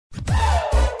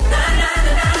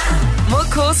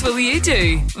course will you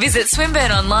do? Visit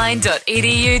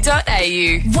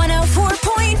swinburnonline.edu.au.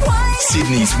 104.1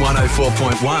 Sydney's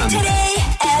 104.1. Today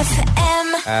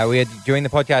FM. We are doing the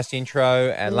podcast intro,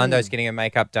 and Lundo's getting her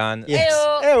makeup done. Yes.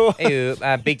 Ew.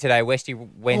 Big today, Westie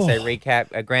Wednesday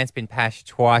recap. Grant's been pashed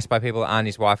twice by people that aren't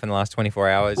his wife in the last 24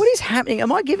 hours. What is happening?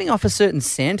 Am I giving off a certain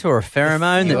scent or a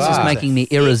pheromone You that's just are. making me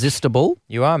irresistible?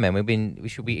 You are, man. We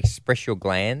should express your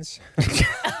glands.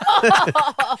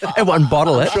 Everyone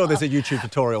bottle it. I'm sure there's a YouTube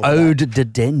tutorial. For Ode de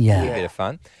Denia. A bit of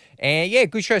fun. And yeah,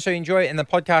 good show, so enjoy it. And the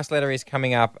podcast letter is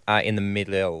coming up in the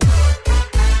middle.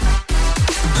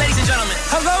 Ladies and gentlemen,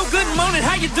 hello, good morning,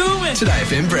 how you doing? Today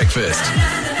FM breakfast.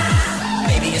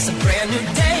 Maybe it's a brand new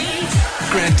day.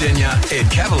 Grant Denyer, Ed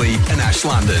Cavalier and Ash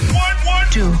London. 1,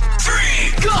 2, 3,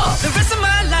 go! The rest of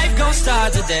my life gon'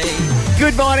 start today.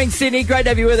 Good morning, Sydney. Great to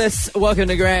have you with us. Welcome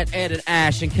to Grant, Ed and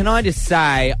Ash. And can I just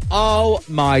say, oh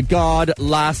my God,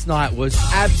 last night was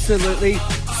absolutely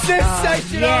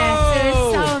sensational. Yes, it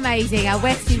was so amazing. Our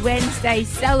Westie Wednesday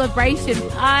celebration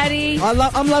party.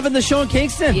 I'm loving the Sean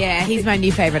Kingston. Yeah, he's my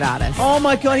new favourite artist. Oh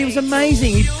my God, he was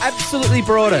amazing. He absolutely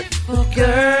brought it.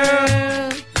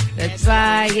 Girl, that's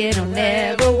why it'll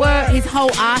never work. His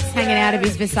whole ass hanging out of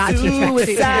his Versace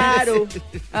Suicidal.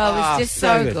 tracksuit. Oh, it was just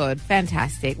so good.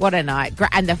 Fantastic. What a night.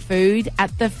 And the food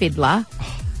at the Fiddler.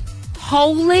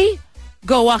 Holy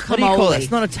guacamole. What do you call it?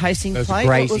 It's not a tasting was a plate.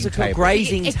 grazing What was it called? table.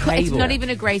 Grazing It's table. not even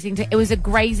a grazing it was a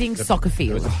grazing soccer It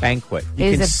field. was a banquet. You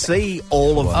It can is a- see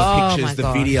all of the Oh, pictures, my the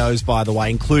gosh. videos, by the way,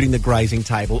 including the grazing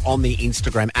table on the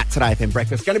Instagram at Today FM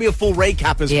Breakfast. Going to be a full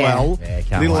recap as Yeah. well. Yeah, a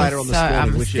can't little wait. later on this So morning,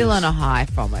 I'm which still is on a high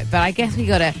from it. But I guess we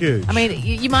got to... Huge. I mean,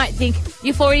 you might think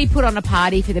you've already put on a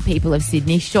party for the people of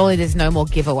Sydney. Surely there's no more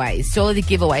giveaways. Surely the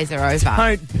giveaways are over.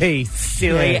 Don't be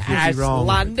silly, Yeah, Ash you're wrong.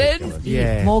 London.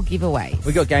 Yeah. More giveaways.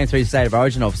 We got Game 3 State of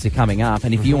Origin obviously coming up,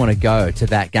 and if you want to go to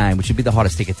that game, which would be the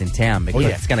hottest tickets in town, because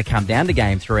it's going to come down to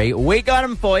Game 3, we got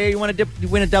them for you. You want to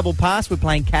win a double pass? We're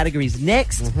playing categories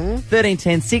next. 13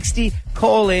 10 60.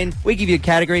 Call in. We give you a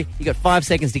category. You got 5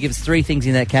 seconds to give us 3 things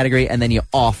in that category, and then you're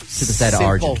off to the State of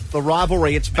Origin. The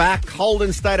rivalry, it's back.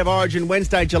 Holden State of Origin,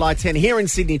 Wednesday, July 10, here in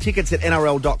Sydney. Tickets at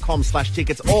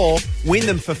nrl.com/tickets or win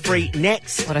them for free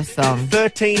next. What a song.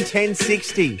 13 10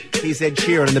 60. Here's Ed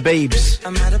Sheeran and the Beebs.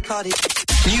 I'm at a party.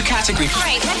 New category.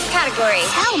 Great, next category.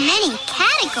 So many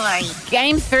categories.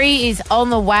 Game 3 is on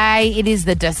the way. It is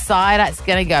the decider. It's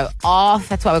going to go off.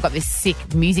 That's why we've got this sick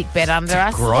music bed under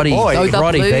us. Grotty. boy. Go the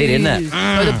Grotty blues. beat, isn't it?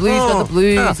 Go the blues, go the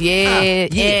blues. Yeah.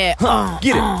 Get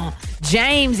it.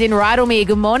 James in Rydalmere.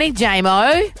 Good morning,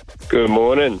 Jamo. Good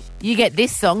morning. You get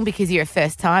this song because you're a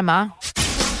first timer.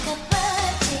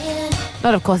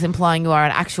 Not, of course, implying you are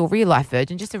an actual real-life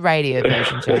virgin, just a radio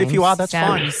version, James. if you are, that's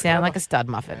fine. You sound like a stud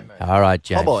muffin. All right,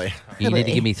 James. Oh, boy. You need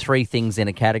to give me 3 things in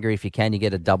a category. If you can, you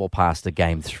get a double pass to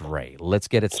Game 3. Let's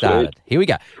get it started. Here we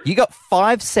go. You got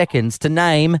 5 seconds to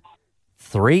name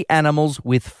 3 animals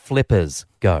with flippers.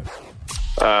 Go.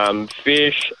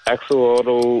 Fish,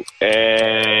 axolotl,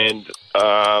 and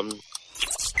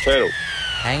turtle.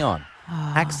 Hang on.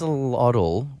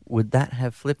 Axolotl, would that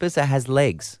have flippers? It has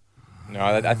legs. No,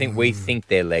 I think we think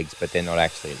they're legs, but they're not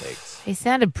actually legs. He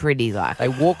sounded pretty like... They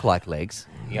walk like legs.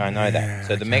 Yeah, I know that.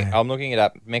 So I'm looking it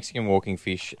up. Mexican walking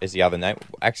fish is the other name.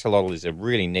 Axolotl is a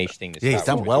really niche thing to start Yeah, he's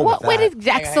done with. well with Where that. did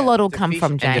axolotl The come fish-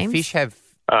 from, and James? the fish have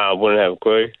Wouldn't have a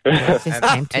clue. Just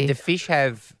came to and the fish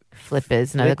have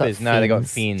flippers. No, they've got flippers. fins. No, they got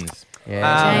fins.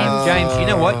 Yeah. James, you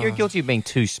know what? You're guilty of being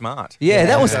too smart. Yeah,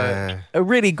 that was a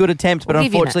really good attempt, but We'll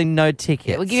give you unfortunately no tickets.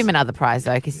 Yeah, we'll give him another prize,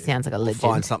 though, because he sounds like a legend.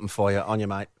 Find something for you on your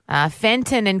mate.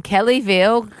 Fenton in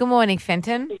Kellyville. Good morning,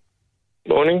 Fenton.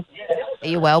 Morning. Are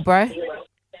you well, bro?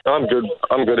 I'm good.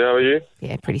 I'm good. How are you?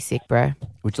 Yeah, pretty sick, bro.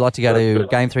 Would you like to go to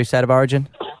Game 3 State of Origin?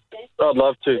 I'd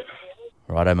love to.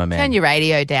 Righto, my man. Turn your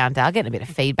radio down, Dad. Getting a bit of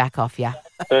feedback off you.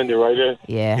 Turn your radio.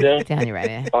 Yeah, Yeah. down your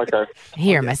radio. Okay.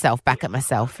 Hearing myself back at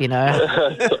myself, you know.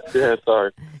 Yeah,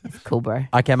 sorry. It's cool, bro.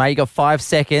 Okay, mate, you got 5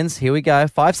 seconds. Here we go.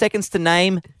 5 seconds to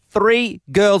name 3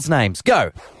 girls' names.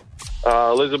 Go.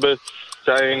 Elizabeth,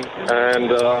 Jane,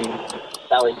 and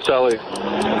Sally.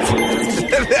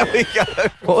 There we go.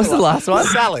 What was the last one?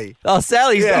 Sally. Oh,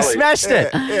 Sally. You Yeah. smashed it.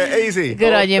 Yeah, easy.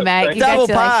 Good on you, mate. Double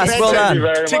pass. Congratulations. Well Thank you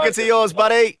done. very Tickets much. are yours,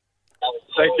 buddy.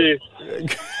 Thank you.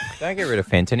 Don't get rid of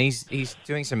Fenton. He's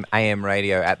doing some AM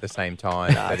radio at the same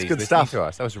time that it's he's good listening stuff. to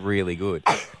us. That was really good.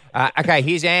 Okay,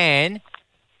 here's Anne.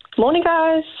 Morning,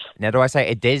 guys. Now, do I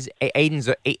say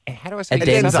Edenza? How do I say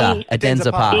Adenza. Adenza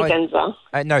Adenza Park.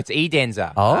 Edenza. No, it's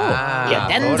Edenza. Oh. Yeah,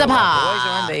 thought Edenza it was. Park.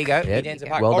 Boys on, there you go. Yep. Edenza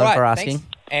Park. Well All done right, for thanks. asking.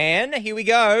 Anne, here we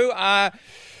go.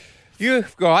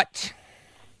 You've got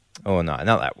Oh, no,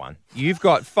 not that one. You've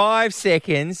got 5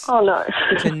 seconds Oh, no.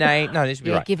 to name... No, this would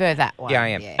be Yeah, right. give her that one. Yeah, I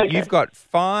am. Yeah. You've got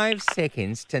 5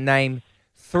 seconds to name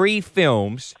 3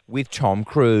 films with Tom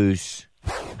Cruise.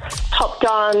 Top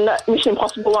Gun, Mission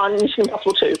Impossible 1, Mission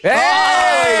Impossible 2.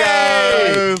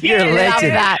 Hey! You're a Love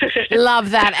legend. that.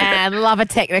 Love that, Anne. Love a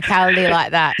technicality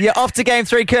like that. You're off to game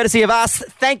 3, courtesy of us.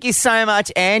 Thank you so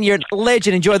much, Anne. You're a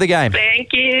legend. Enjoy the game.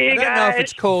 Thank you, I don't know if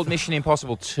it's called Mission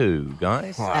Impossible 2,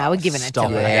 guys. We're giving it Stop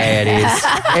to it. her. Yeah, it is.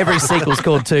 Every sequel's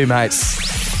called 2,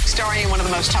 mates. Starring in one of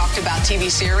the most talked about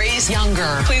TV series,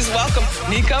 Younger. Please welcome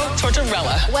Nico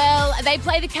Tortorella. Well, they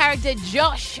play the character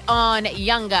Josh on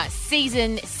Younger.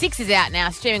 Season 6 is out now,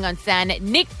 streaming on Stan.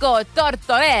 Nico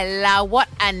Tortorella, what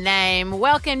a name.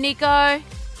 Welcome, Nico.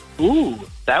 Ooh,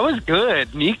 that was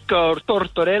good. Nico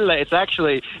Tortorella. It's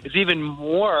even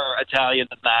more Italian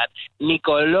than that.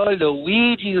 Niccolò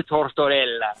Luigi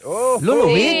Tortorella. Oh,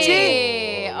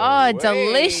 Luigi. Oh,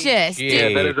 delicious. Yeah.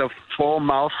 Yeah, that is a full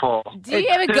mouthful. Do you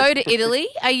ever go to Italy?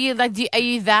 Are you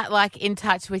that like in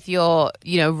touch with your,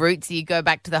 roots? You go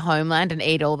back to the homeland and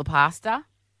eat all the pasta?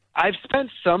 I've spent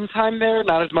some time there,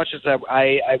 not as much as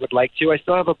I would like to. I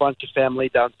still have a bunch of family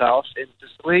down south in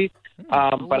Sicily,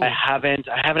 but I haven't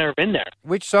ever been there.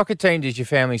 Which soccer team does your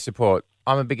family support?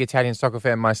 I'm a big Italian soccer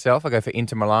fan myself. I go for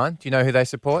Inter Milan. Do you know who they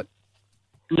support?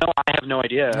 No, I have no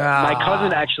idea. Ah. My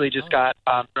cousin actually just got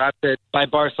drafted by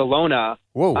Barcelona.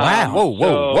 Whoa, wow.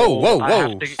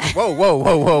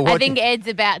 Whoa. I think Ed's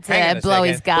about Hang on to a blow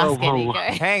his second. gasket, Nico.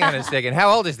 Hang on a second.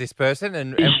 How old is this person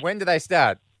and when do they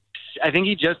start? I think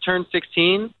he just turned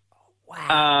 16.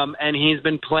 Wow. And he's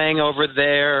been playing over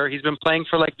there. He's been playing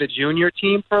for like the junior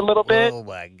team for a little bit. Oh,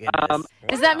 my goodness.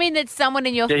 Does that mean that someone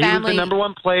in your Yeah, he was family... the number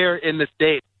 1 player in the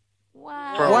States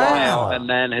for a while, and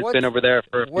then has been over there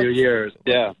for a few years.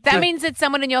 Yeah. That means that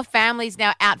someone in your family's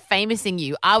now out famousing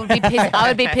you. I would be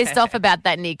pissed off about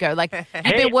that, Nico. Like,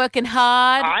 you've been working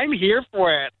hard. I'm here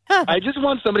for it. I just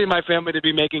want somebody in my family to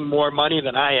be making more money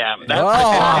than I am.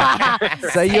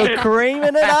 That's So you're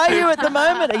creaming it, are you, at the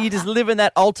moment? Are you just living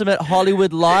that ultimate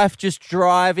Hollywood life, just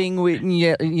driving with,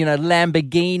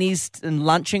 Lamborghinis and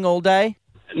lunching all day?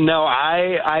 No,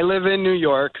 I live in New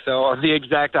York, so the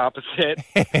exact opposite.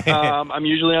 I'm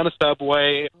usually on a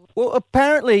subway. Well,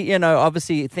 apparently,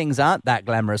 obviously things aren't that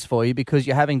glamorous for you because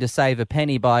you're having to save a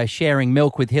penny by sharing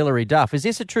milk with Hilary Duff. Is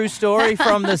this a true story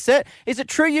from the set? Is it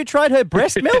true you tried her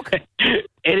breast milk? It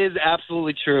is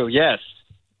absolutely true, yes.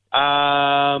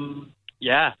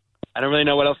 Yeah. I don't really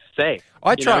know what else to say.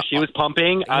 She was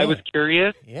pumping. Yeah. I was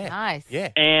curious. Yeah. Nice. Yeah.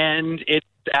 And it's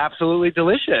absolutely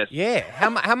delicious. Yeah.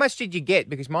 How much did you get?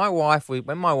 Because when my wife was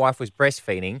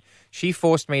breastfeeding, she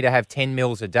forced me to have 10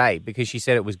 mils a day because she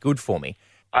said it was good for me.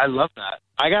 I love that.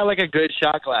 I got like a good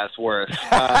shot glass worth.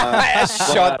 A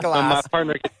shot glass. When my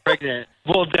partner gets pregnant,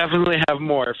 we'll definitely have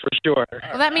more for sure.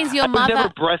 Well, that means your I was mother... never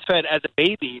breastfed as a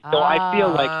baby, so I feel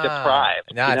like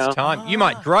deprived. No, it's time. You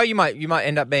might grow. You might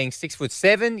end up being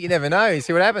 6'7". You never know. You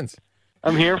see what happens.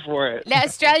 I'm here for it. Now,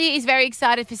 Australia is very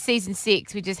excited for season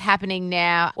 6, which is happening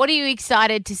now. What are you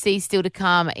excited to see still to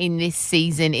come in this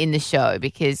season in the show?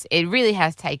 Because it really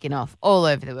has taken off all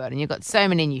over the world, and you've got so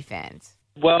many new fans.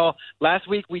 Well, last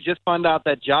week we just found out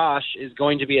that Josh is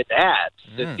going to be a dad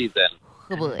this season,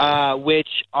 which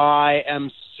I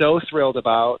am so thrilled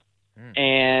about.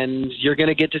 And you're going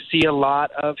to get to see a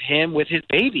lot of him with his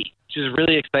baby, which is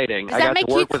really exciting. Does that make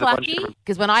you clucky?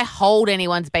 Because when I hold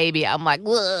anyone's baby, I'm like,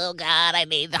 oh, God, I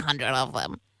need 100 of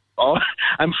them. Oh,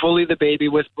 I'm fully the baby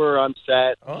whisperer on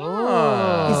set.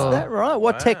 Oh. Is that right?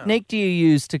 What technique do you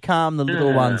use to calm the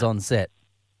little ones on set?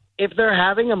 If they're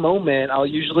having a moment, I'll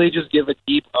usually just give a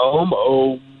deep om.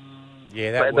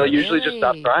 Yeah, they'll usually just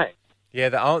stop crying. Yeah,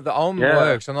 the om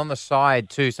works, and on the side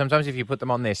too. Sometimes if you put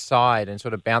them on their side and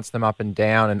sort of bounce them up and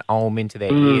down and om into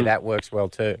their ear, that works well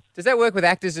too. Does that work with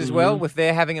actors as well? If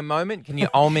they're having a moment, can you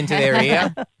om into their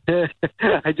ear?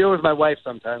 I do it with my wife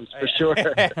sometimes, for sure.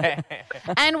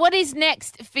 And what is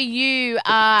next for you?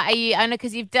 I know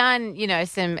because you've done,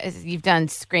 you've done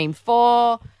Scream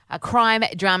 4, a crime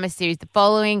drama series, The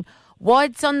Following.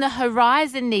 What's on the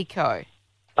horizon, Nico?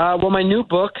 Well, my new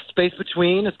book, Space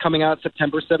Between, is coming out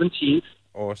September 17th.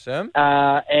 Awesome.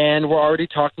 And we're already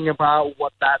talking about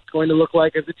what that's going to look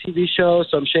like as a TV show,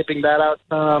 so I'm shaping that out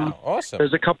some. Wow, awesome.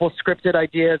 There's a couple scripted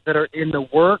ideas that are in the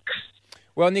works.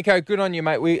 Well, Nico, good on you,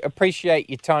 mate. We appreciate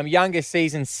your time. Younger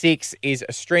Season 6 is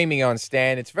streaming on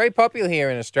Stan. It's very popular here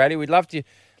in Australia. We'd love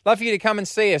for you to come and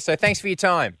see us, so thanks for your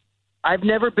time. I've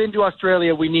never been to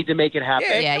Australia. We need to make it happen.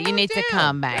 Yeah, you need to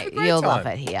come, mate. You'll love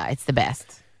it here. It's the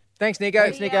best. Thanks,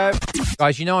 Nico.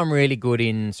 Guys, you know I'm really good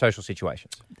in social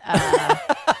situations.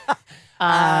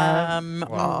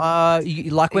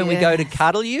 Like when we go to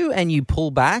cuddle you and you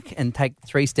pull back and take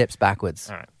 3 steps backwards.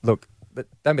 All right. Look, but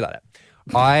don't be like that.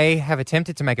 I have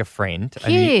attempted to make a friend,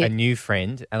 a new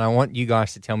friend, and I want you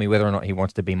guys to tell me whether or not he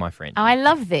wants to be my friend. Oh, I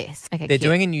love this. Okay, They're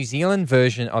doing a New Zealand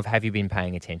version of Have You Been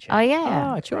Paying Attention? Oh,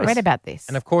 yeah. I read about this.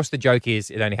 And, of course, the joke is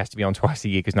it only has to be on twice a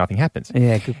year because nothing happens.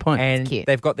 Yeah, good point. And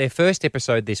they've got their first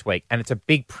episode this week, and it's a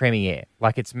big premiere.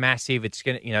 Like, it's massive. It's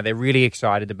going to, they're really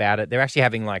excited about it. They're actually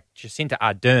having, like, Jacinta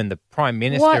Ardern, the Prime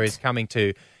Minister, is coming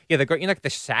to... Yeah, they've got, the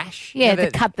sash. Yeah,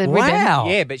 to cut the ribbon.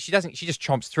 Yeah, but she doesn't. She just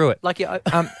chomps through it.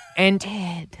 And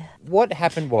what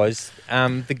happened was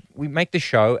we make the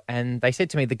show, and they said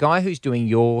to me, the guy who's doing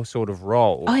your sort of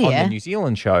role on the New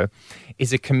Zealand show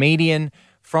is a comedian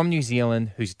from New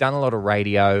Zealand who's done a lot of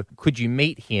radio. Could you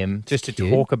meet him just to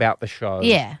talk about the show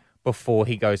before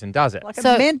he goes and does it? Like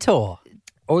a mentor.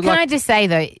 Can I just say,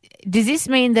 though, does this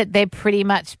mean that they're pretty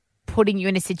much putting you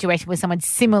in a situation with someone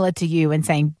similar to you and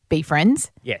saying, be friends?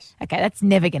 Yes. Okay, that's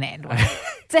never going to end well.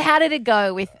 So how did it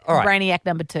go with Brainiac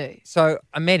number 2? So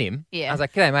I met him. Yeah. I was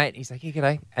like, g'day, mate. He's like, yeah,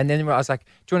 g'day. And then I was like,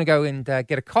 do you want to go and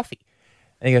get a coffee?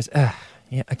 And he goes,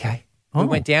 yeah, okay. We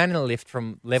went down in a lift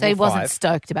from level 5. So he wasn't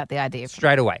stoked about the idea.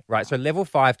 Straight away, right? So level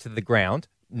 5 to the ground,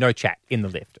 no chat in the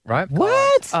lift, right?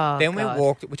 What? Then we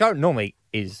walked, which I normally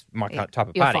is my type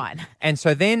of you're party. fine. And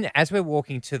so then as we're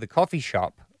walking to the coffee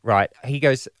shop, right, he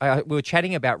goes, we were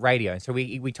chatting about radio. So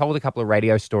we told a couple of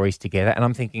radio stories together, and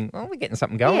I'm thinking, we're getting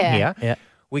something going here. Yeah.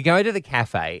 We go to the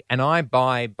cafe, and I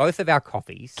buy both of our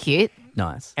coffees. Cute.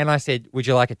 Nice. And I said, would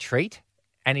you like a treat?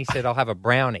 And he said, I'll have a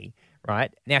brownie,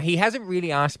 right? Now, he hasn't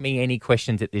really asked me any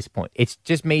questions at this point. It's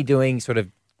just me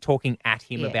talking at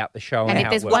him about the show. And how if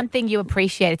there's one thing you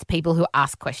appreciate, it's people who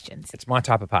ask questions. It's my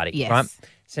type of party, Yes. right?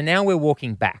 So now we're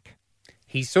walking back.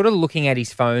 He's sort of looking at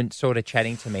his phone, sort of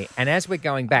chatting to me. And as we're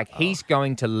going back, he's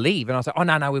going to leave. And I was like,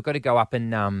 no, we've got to go up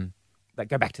and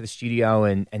go back to the studio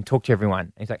and talk to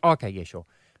everyone. And he's like, okay, yeah, sure.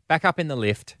 Back up in the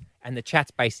lift, and the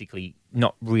chat's basically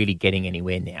not really getting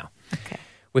anywhere now. Okay.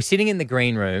 We're sitting in the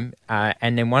green room,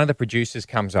 and then one of the producers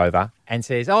comes over and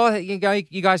says, "Oh, you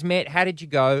guys met. How did you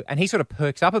go?" And he sort of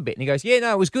perks up a bit, and he goes, "Yeah,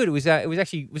 no, it was good. It was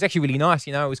actually really nice.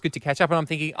 It was good to catch up." And I'm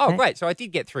thinking, "Oh, great. So I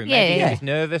did get through. Maybe he was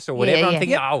nervous or whatever." I'm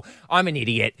thinking, "Oh, I'm an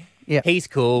idiot. Yep. He's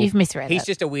cool. You've misread He's it.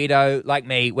 just a weirdo like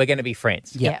me. We're going to be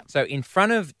friends." Yeah. So in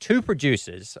front of 2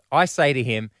 producers, I say to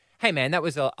him, "Hey, man, that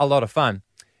was a lot of fun.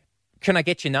 Can I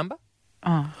get your number?"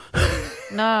 Oh.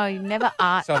 No, you never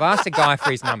ask. So I've asked a guy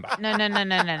for his number. No.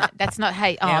 That's not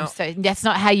how. That's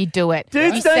not how you do it.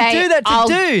 Dudes You don't say, do that to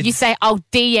dudes. You say, "I'll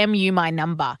DM you my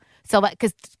number." So, like,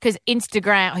 because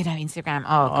Instagram, Instagram.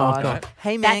 Oh God.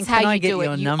 Hey man, That's can how I you get do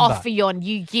your it. You number? offer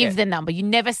you give the number. You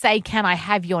never say, "Can I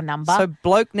have your number?" So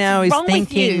bloke now is wrong with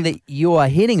thinking you? that you are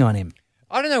hitting on him.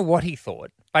 I don't know what he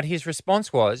thought, but his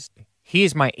response was,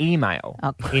 "Here's my email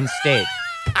instead."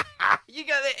 You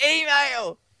got the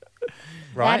email.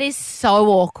 Right? That is so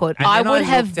awkward. And I then would I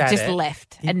have looked at just it.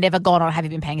 left and never gone on. Have you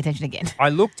been paying attention again? I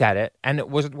looked at it, and it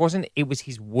was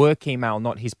his work email,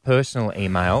 not his personal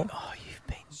email. Oh, you've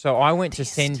been. So I went to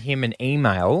send him an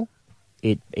email.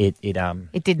 It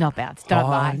did not bounce. Don't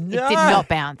lie. no. It did not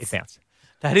bounce. It bounced.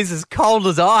 That is as cold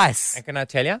as ice. And can I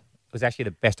tell you, it was actually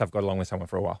the best I've got along with someone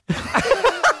for a while.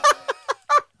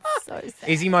 So sad.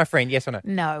 Is he my friend? Yes or no?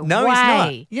 No he's not.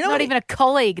 way. You know not what even a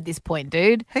colleague at this point,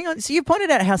 dude. Hang on. So you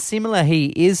pointed out how similar he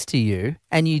is to you,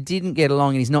 and you didn't get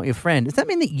along, and he's not your friend. Does that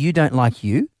mean that you don't like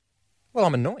you? Well,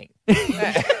 I'm annoying.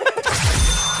 Today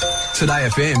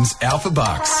FM's Alpha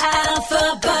Bucks.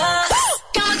 Alpha Bucks.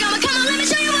 Come on, let me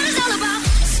show you what it's all about.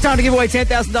 It's time to give away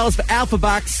 $10,000 for Alpha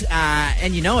Bucks,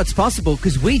 and you know it's possible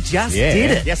because we just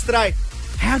did it. Yesterday.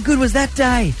 How good was that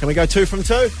day? Can we go 2 from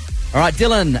 2? All right,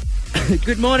 Dylan.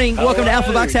 Good morning. Welcome to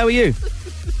Alpha Bucks. How are you?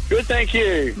 Good, thank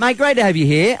you. Mate, great to have you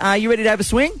here. Are you ready to have a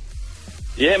swing?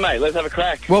 Yeah, mate, let's have a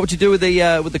crack. What would you do with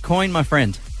the coin, my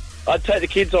friend? I'd take the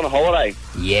kids on a holiday.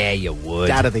 Yeah, you would.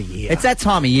 Dad of the year. It's that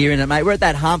time of year, isn't it, mate? We're at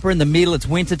that humper in the middle. It's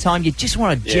winter time. You just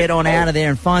want to jet on out of there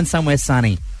and find somewhere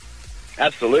sunny.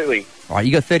 Absolutely. All right,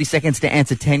 you got 30 seconds to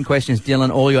answer 10 questions,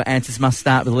 Dylan. All your answers must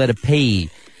start with the letter P.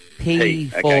 P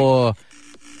for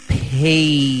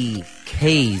keys.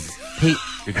 P.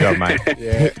 Good job, mate. You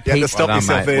had to stop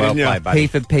yourself there, didn't you? played, buddy. P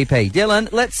for PP.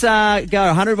 Dylan, let's go.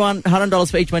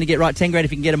 $100 for each one to get right. 10 grand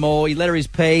if you can get them all. Your letter is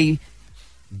P.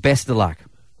 Best of luck.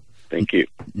 Thank you.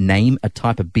 Name a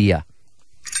type of beer.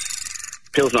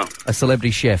 Pilsner. A celebrity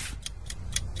chef.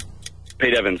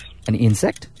 Pete Evans. An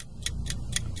insect.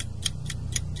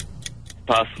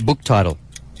 Pass. Book title.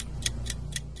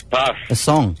 Pass. A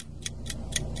song.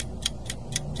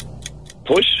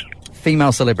 Push.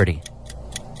 Female celebrity.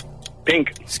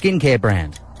 Pink. Skincare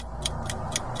brand.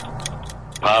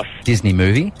 Pass. Disney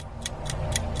movie.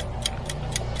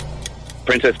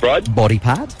 Princess Bride. Body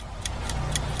part.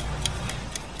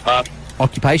 Pass.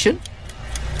 Occupation.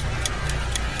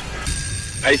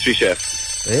 Pastry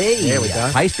chef. Hey, There we go.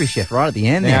 Pastry chef right at the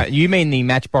end Now, there. you mean the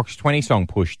Matchbox 20 song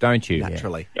Push, don't you?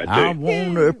 Naturally. I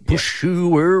want to push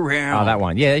you around. Oh, that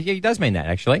one. Yeah, he does mean that,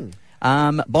 actually.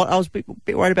 I was a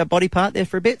bit worried about body part there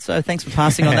for a bit, so thanks for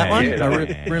passing on that one. Yeah,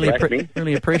 I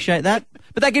really appreciate that.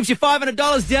 But that gives you $500,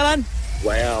 Dylan.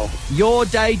 Wow. Your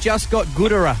day just got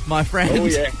gooderer, my friend. Oh,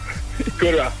 yeah.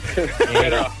 Gooder.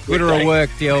 Good work,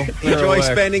 Dill. Enjoy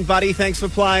spending, buddy. Thanks for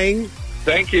playing.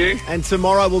 Thank you. And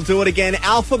tomorrow we'll do it again.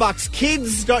 Alpha Bucks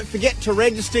Kids, don't forget to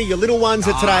register your little ones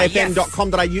at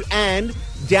todayfm.com.au and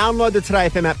download the Today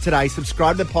FM app today.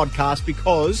 Subscribe to the podcast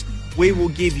because we will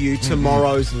give you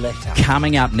tomorrow's letter.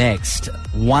 Coming up next,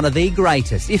 one of the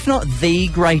greatest, if not the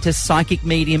greatest psychic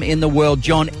medium in the world,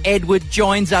 John Edward,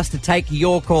 joins us to take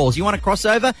your calls. You want a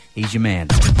crossover? He's your man.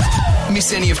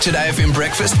 Miss any of Today FM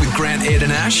breakfast with Grant, Ed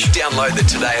and Ash? Download the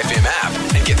Today FM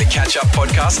app and get the catch-up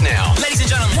podcast now. Ladies and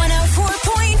gentlemen.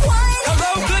 104.1.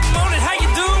 Hello, good morning. How you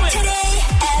doing? Today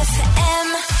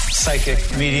FM.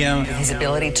 Psychic medium. His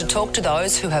ability to talk to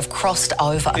those who have crossed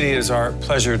over. It is our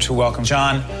pleasure to welcome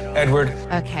John Edward.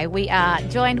 Okay, we are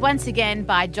joined once again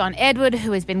by John Edward,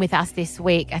 who has been with us this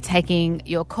week, taking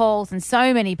your calls, and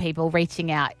so many people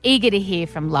reaching out, eager to hear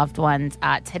from loved ones.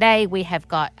 Today we have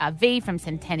got V from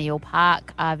Centennial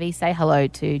Park. V, say hello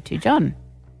to John.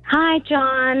 Hi,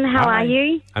 John. How are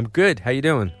you? I'm good. How you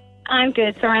doing? I'm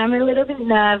good. Sorry, I'm a little bit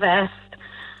nervous.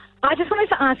 I just wanted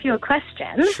to ask you a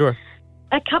question. Sure.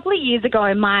 A couple of years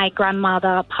ago, my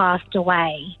grandmother passed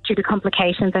away due to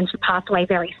complications, and she passed away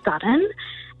very sudden.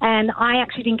 And I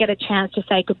actually didn't get a chance to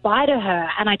say goodbye to her.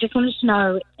 And I just wanted to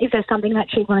know if there's something that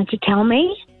she wanted to tell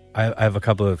me. I have a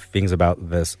couple of things about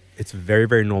this. It's very,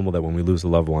 very normal that when we lose a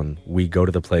loved one, we go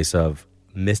to the place of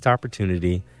missed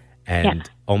opportunity and,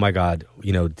 oh my God,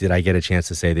 did I get a chance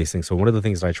to say these things? So one of the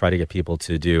things that I try to get people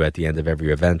to do at the end of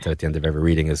every event, at the end of every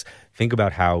reading, is think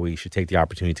about how we should take the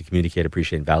opportunity to communicate,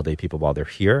 appreciate, and validate people while they're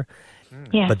here.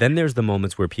 Yeah. But then there's the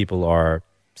moments where people are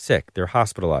sick, they're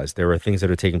hospitalized, there are things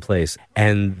that are taking place,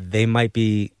 and they might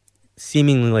be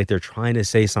seemingly like they're trying to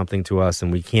say something to us,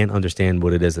 and we can't understand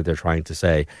what it is that they're trying to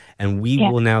say. And we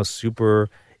will now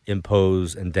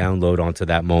superimpose and download onto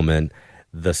that moment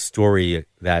the story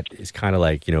that is kind of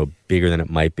like, bigger than it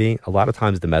might be. A lot of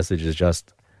times the message is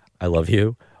just, I love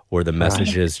you, or the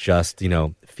message is just,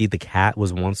 feed the cat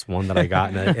was once one that I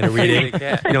got in a reading.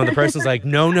 And the person's like,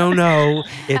 no.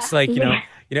 It's like,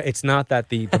 it's not that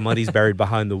the money's buried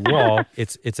behind the wall.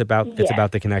 It's about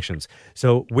the connections.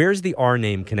 So where's the R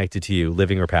name connected to you,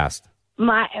 living or past?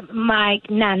 My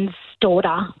nan's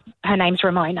daughter. Her name's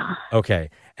Ramona. Okay.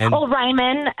 And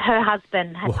Raymond, her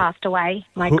husband, had passed away.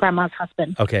 My grandma's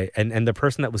husband. Okay. And the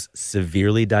person that was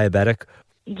severely diabetic?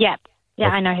 Yep. Yeah,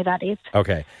 I know who that is.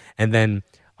 Okay. And then,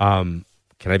 can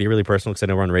I be really personal because I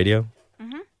know we're on radio?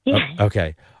 Mm-hmm. Yeah.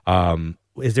 Okay.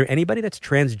 Is there anybody that's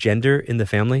transgender in the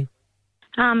family?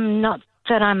 Not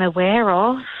that I'm aware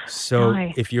of. So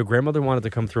no. If your grandmother wanted to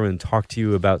come through and talk to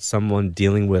you about someone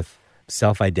dealing with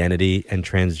self-identity and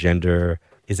transgender,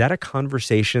 is that a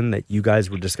conversation that you guys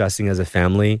were discussing as a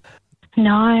family?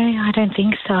 No, I don't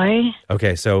think so.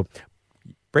 Okay, so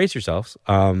brace yourselves.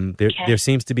 There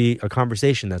seems to be a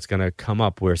conversation that's going to come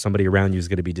up where somebody around you is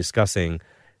going to be discussing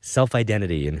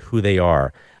self-identity and who they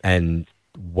are. And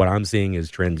what I'm seeing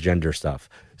is transgender stuff.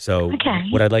 So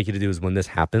what I'd like you to do is when this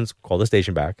happens, call the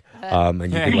station back. And you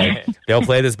can they'll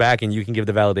play this back and you can give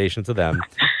the validation to them.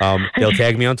 They'll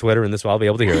tag me on Twitter and this way I'll be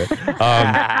able to hear it.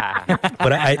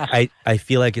 But I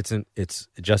feel like it's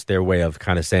just their way of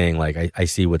kind of saying like, I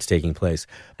see what's taking place.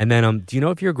 And then do you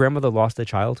know if your grandmother lost a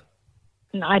child?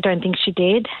 No, I don't think she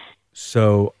did.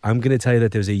 So I'm going to tell you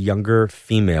that there's a younger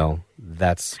female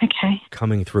that's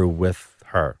coming through with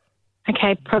her.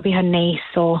 Okay, probably her niece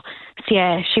or,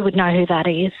 she would know who that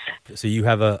is. So you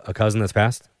have a cousin that's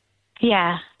passed?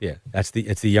 Yeah. Yeah, it's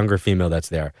the younger female that's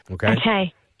there, okay?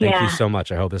 Okay, Thank you so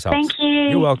much. I hope this helps. Thank you.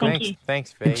 You're welcome. Thank you.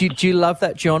 Thanks, Do you love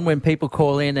that, John, when people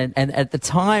call in and at the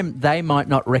time they might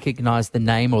not recognise the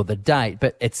name or the date,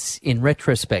 but it's in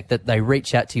retrospect that they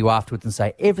reach out to you afterwards and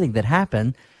say, everything that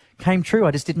happened came true.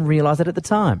 I just didn't realise it at the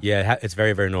time. Yeah, it's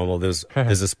very, very normal. There's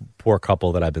this poor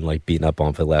couple that I've been like beating up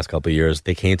on for the last couple of years.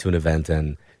 They came to an event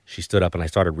and she stood up and I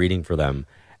started reading for them.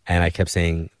 And I kept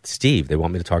saying, Steve, they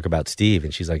want me to talk about Steve.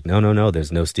 And she's like, no,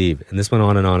 there's no Steve. And this went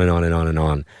on and on and on and on and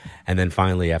on. And then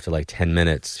finally, after like 10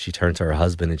 minutes, she turned to her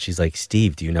husband and she's like,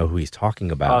 Steve, do you know who he's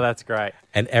talking about? Oh, that's great.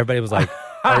 And everybody was like,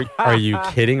 are you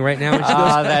kidding right now? And she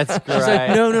goes, that's great. I was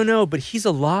like, no, but he's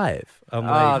alive. I'm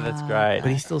like, that's great.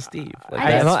 but he's still Steve. Like,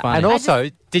 And also,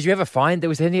 did you ever find there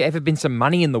was ever been some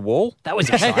money in the wall? That was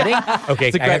exciting. Okay,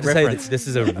 It's a I have great to say reference. this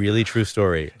is a really true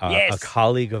story. Yes. A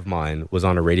colleague of mine was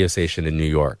on a radio station in New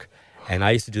York, and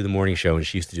I used to do the morning show, and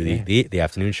she used to do the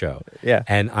afternoon show. Yeah.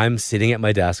 And I'm sitting at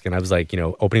my desk, and I was like,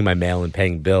 opening my mail and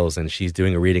paying bills, and she's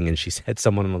doing a reading, and she said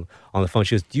someone on the phone,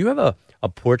 she goes, do you have a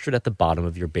portrait at the bottom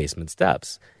of your basement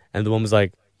steps? And the woman was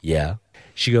like, yeah.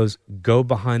 She goes, go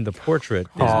behind the portrait.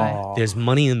 There's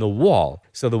money in the wall.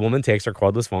 So the woman takes her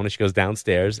cordless phone and she goes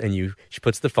downstairs and she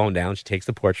puts the phone down. She takes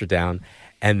the portrait down.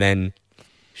 And then,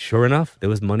 sure enough, there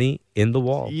was money in the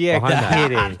wall. Yeah,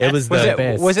 behind that. It was the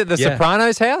best. Was it the Yeah.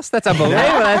 Sopranos house? That's unbelievable.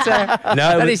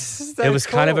 It was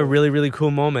kind of a really, really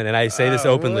cool moment. And I say this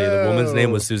openly. The woman's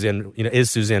name was Suzanne,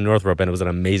 is Suzanne Northrop, and it was an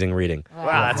amazing reading. Wow,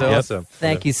 that's awesome.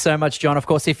 Thank you so much, John. Of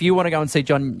course, if you want to go and see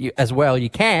John as well, you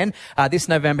can. This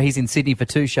November, he's in Sydney for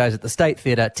 2 shows at the State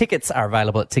Theatre. Tickets are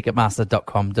available at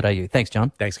ticketmaster.com.au. Thanks,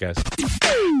 John. Thanks, guys.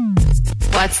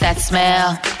 What's that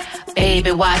smell?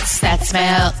 Baby, what's that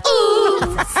smell? Ooh!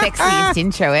 That's the sexiest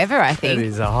intro ever, I think. It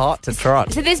is a hot to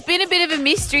trot. So there's been a bit of a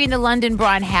mystery in the London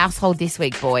Bryan household this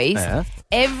week, boys. Yeah.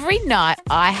 Every night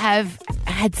I have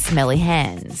had smelly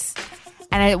hands.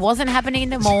 And it wasn't happening in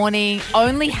the morning,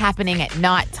 only happening at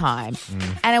nighttime.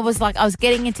 And it was like I was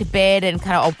getting into bed and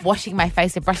kind of washing my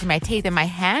face and brushing my teeth, and my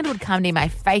hand would come near my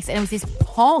face, and it was this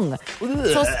pong. So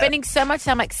I was spending so much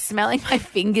time like smelling my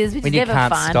fingers, which When is you never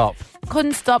can't fun. stop.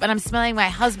 Couldn't stop, and I'm smelling my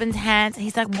husband's hands.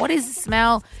 He's like, what is the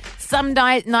smell? Some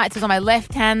nights it was on my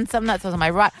left hand, some nights it was on my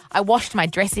right. I washed my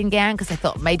dressing gown because I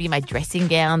thought maybe my dressing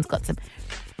gown's got some.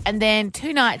 And then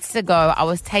 2 nights ago, I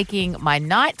was taking my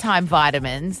nighttime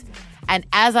vitamins, and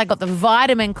as I got the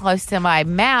vitamin close to my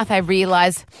mouth, I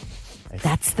realised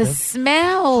that's the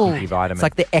smell. It's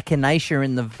like the echinacea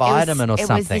in the vitamin or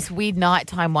something. It was this weird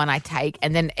nighttime one I take,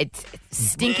 and then it's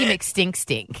stinky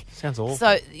McStink. Sounds awful.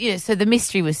 So, so the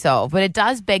mystery was solved, but it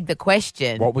does beg the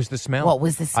question. What was the smell? What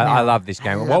was the smell? I love this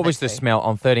game. What was the smell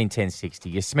on 131060?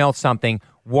 You smelled something.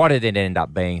 What did it end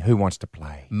up being? Who wants to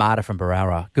play? Marta from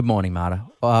Barara. Good morning, Marta.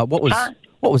 What was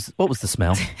the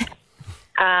smell?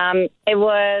 It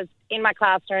was in my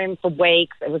classroom for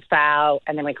weeks. It was foul,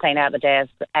 and then we cleaned out the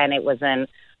desk, and it was an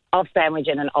off sandwich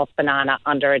and an off banana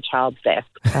under a child's desk.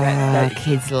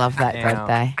 Kids love that, don't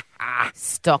they?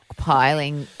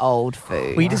 Stockpiling old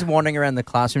food. Were you just wandering around the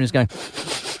classroom just going,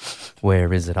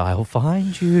 where is it? I'll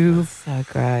find you. So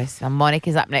gross. And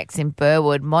Monica's up next in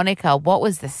Burwood. Monica, what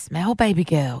was the smell, baby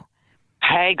girl?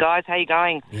 Hey guys, how you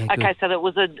going? Yeah, okay, good. so there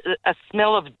was a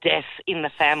smell of death in the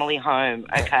family home,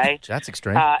 okay? That's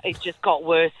extreme. It just got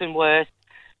worse and worse.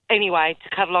 Anyway,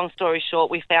 to cut a long story short,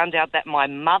 we found out that my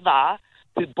mother,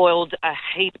 who boiled a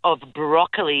heap of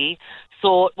broccoli,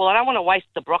 thought, well, I don't want to waste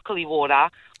the broccoli water.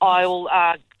 I'll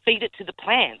feed it to the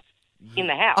plants in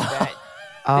the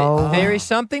house. There is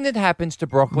something that happens to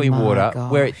broccoli water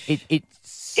where it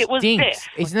It was stinks. death.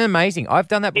 Isn't it amazing? I've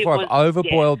done that before. was I've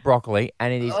overboiled broccoli,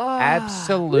 and it is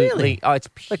absolutely. Oh, it's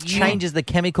Like changes the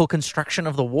chemical construction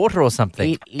of the water or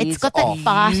something. It's got that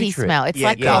farty smell. It's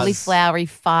like cauliflowery,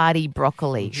 farty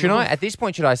broccoli. At this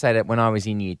point, should I say that when I was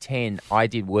in year 10, I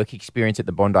did work experience at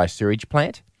the Bondi sewage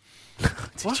plant?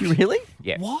 Did you really?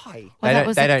 Yeah. Why?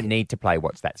 They don't need to play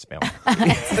What's That Smell?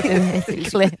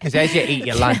 Because as you eat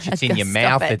your lunch, it's in your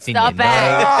mouth, it's in your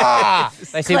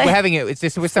nose. They said, we're having it. It's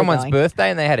just with someone's birthday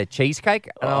and they had a cheesecake.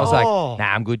 And I was like, nah,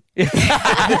 I'm good.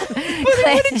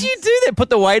 What did you do there?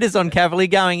 Put the waiters on cavalier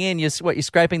going in. You're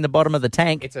scraping the bottom of the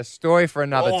tank. It's a story for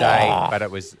another day, but it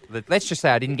was, let's just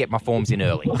say I didn't get my forms in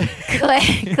early.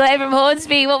 Claire from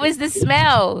Hornsby, what was the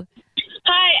smell?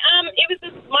 Hi, it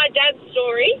was my dad's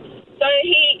story. So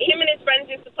him and his friends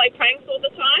used to play pranks all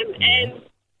the time, and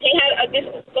he had this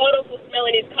god-awful smell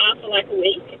in his car for like a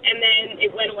week, and then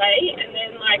it went away, and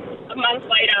then like a month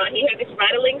later, he heard this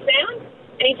rattling sound,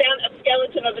 and he found a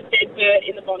skeleton of a dead bird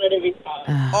in the bonnet of his car.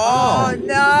 Oh,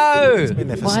 no. It's been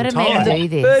there for Why some do men time. do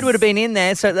this? Bird would have been in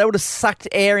there, so they would have sucked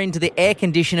air into the air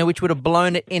conditioner, which would have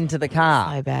blown it into the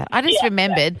car. So bad. I just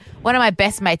remembered one of my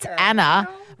best mates, Anna,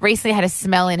 recently had a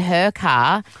smell in her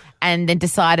car and then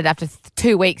decided after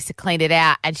 2 weeks to clean it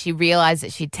out, and she realised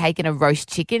that she'd taken a roast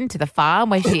chicken to the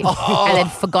farm where she and then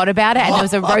forgot about it, and there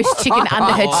was a roast chicken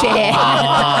under her chair.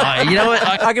 Oh, you know what?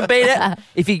 I can beat it.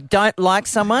 If you don't like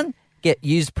someone, get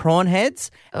used prawn heads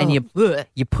and you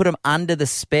put them under the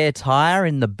spare tyre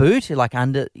in the boot, like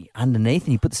underneath,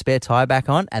 and you put the spare tyre back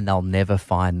on, and they'll never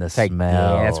find the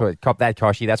smell. Yeah, that's what, cop that,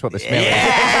 Koshy. That's what the smell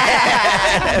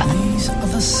These are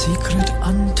the secret,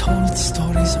 untold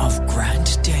stories of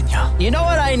Grant Denyer. You know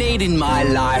what I need in my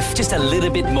life? Just a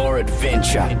little bit more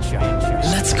adventure.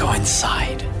 Let's go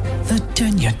inside the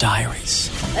Dunya Diaries.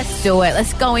 Let's do it.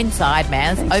 Let's go inside,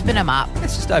 man. Let's open them up.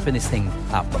 Let's just open this thing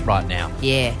up right now.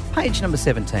 Yeah. Page number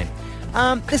 17.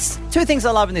 There's two things I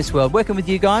love in this world. Working with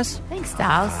you guys. Thanks,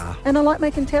 Stars. And I like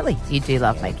making telly. You do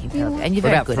love making telly. And you're What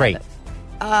very about good three? at it.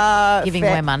 Giving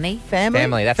away money.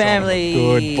 Family. That's Family.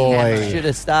 Good boy. Should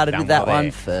have started with that one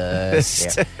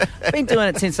first. I've been doing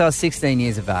it since I was 16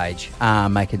 years of age,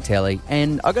 making telly.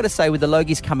 And I got to say, with the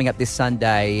Logies coming up this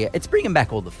Sunday, it's bringing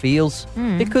back all the feels.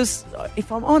 Because,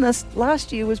 if I'm honest,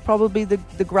 last year was probably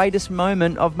the greatest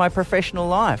moment of my professional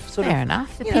life. Fair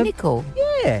enough. The pinnacle.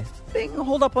 Yeah. Being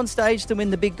hauled up on stage to win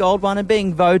the big gold one and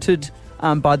being voted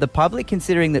by the public,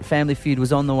 considering that Family Feud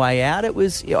was on the way out. It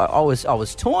was I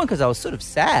was torn because I was sort of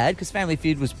sad because Family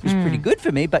Feud was pretty good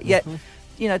for me, but yet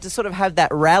to sort of have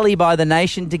that rally by the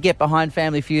nation to get behind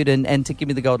Family Feud and to give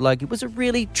me the gold Logie was a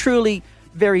really, truly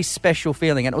very special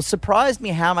feeling, and it surprised me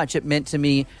how much it meant to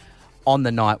me on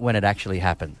the night when it actually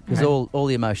happened, because all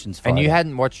the emotions fired. And you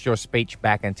hadn't watched your speech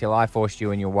back until I forced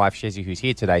you and your wife Shezzy, who's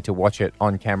here today, to watch it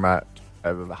on camera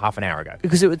half an hour ago,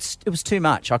 because it was too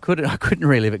much. I couldn't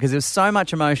relive it because there was so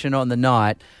much emotion on the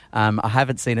night. I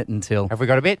haven't seen it until. Have we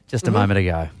got a bit? Just a moment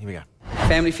ago. Here we go.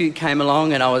 Family Feud came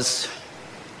along and I was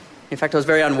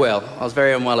very unwell. I was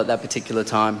very unwell at that particular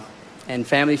time. And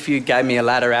Family Feud gave me a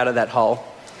ladder out of that hole.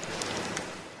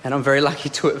 And I'm very lucky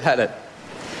to have had it.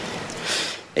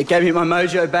 It gave me my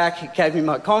mojo back. It gave me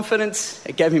my confidence.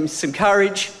 It gave me some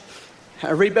courage. I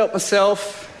rebuilt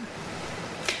myself.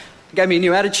 It gave me a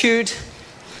new attitude.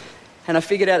 And I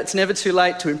figured out it's never too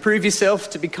late to improve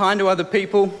yourself, to be kind to other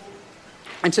people,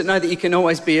 and to know that you can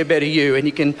always be a better you and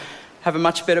you can have a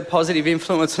much better positive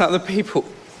influence on other people.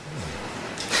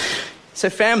 So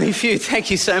Family Feud,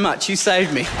 thank you so much. You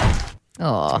saved me.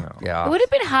 Oh, yeah. It would have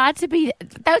been hard to be.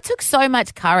 That took so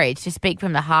much courage to speak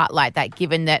from the heart like that,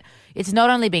 given that it's not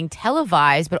only being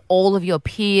televised, but all of your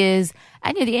peers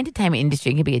and the entertainment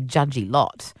industry can be a judgy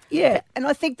lot. Yeah, and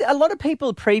I think that a lot of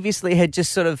people previously had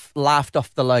just sort of laughed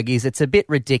off the Logies. It's a bit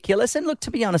ridiculous. And look,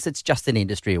 to be honest, it's just an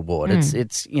industry award.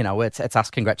 It's us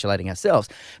congratulating ourselves.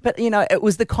 But, it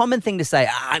was the common thing to say,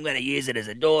 I'm going to use it as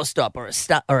a doorstop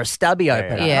or a stubby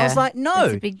opener. Yeah. And I was like, no,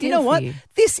 It's a big deal you know for what? you.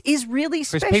 This is really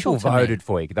special Because people to me. voted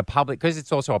for you, the public, because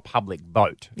it's also a public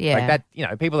vote. Yeah. Like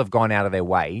that, people have gone out of their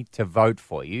way to vote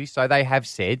for you, so they have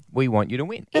said, we want you to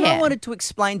win. And Yeah. I wanted to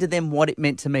explain to them what it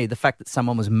meant to me, the fact that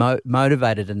someone was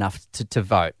motivated enough to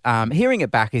vote. Hearing it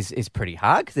back is pretty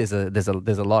hard because there's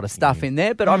a lot of stuff in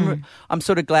there, but I'm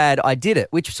sort of glad I did it,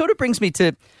 which sort of brings me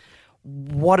to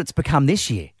what it's become this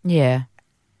year. Yeah.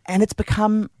 And it's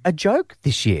become a joke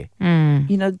this year.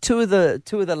 Two of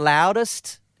the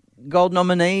loudest gold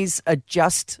nominees are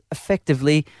just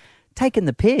effectively taking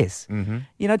the piss.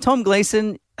 Tom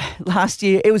Gleeson, last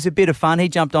year it was a bit of fun. He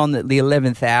jumped on the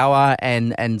 11th hour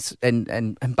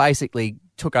and basically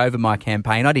took over my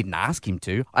campaign. I didn't ask him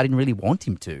to. I didn't really want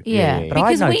him to. Yeah, But I had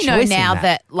because no we know choice in now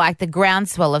that. that the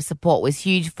groundswell of support was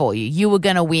huge for you. You were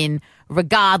going to win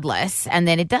regardless, and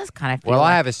then it does kind of feel Well,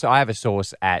 like... I have a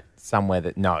source at somewhere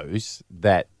that knows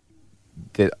that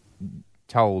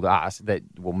told us that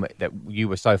you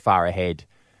were so far ahead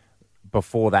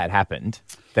before that happened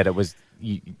that it was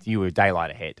you were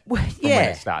daylight ahead from when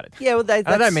it started. Yeah, well, I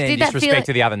don't mean any disrespect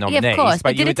to the other nominees, Yeah, of course.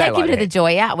 but you did were it take daylight you to the ahead.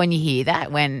 joy out when you hear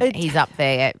that, when he's up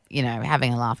there,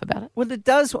 having a laugh about it? Well, it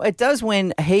does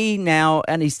when he now,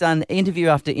 and he's done interview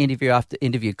after interview after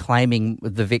interview claiming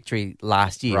the victory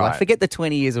last year. Right. Like, forget the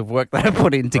 20 years of work that I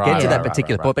put in to get to that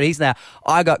particular point. But he's now,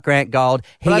 I got Grant Gold.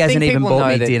 He But I hasn't think even people bought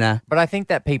know me that- dinner. But I think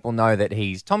that people know that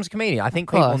Tom's a comedian. I think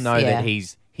Of course, people know yeah. that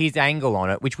his angle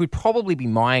on it, which would probably be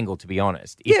my angle, to be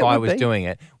honest, Yeah, if it I would was be. doing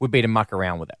it, would be to muck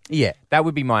around with it. Yeah. That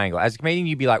would be my angle. As a comedian,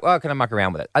 you'd be like, can I muck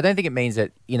around with it? I don't think it means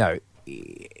that,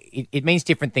 it means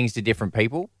different things to different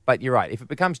people. But you're right. If it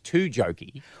becomes too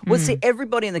jokey... Well, see,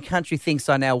 everybody in the country thinks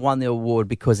I now won the award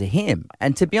because of him.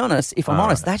 And to be honest, if I'm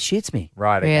honest, that shits me.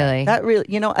 Right. Okay. Really? That really,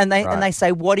 and they Right.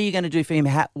 say, what are you going to do for him?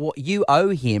 What you owe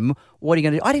him? What are you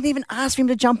going to do? I didn't even ask for him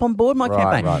to jump on board my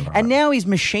campaign. Right. And now he's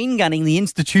machine gunning the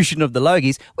institution of the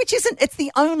Logies, which it's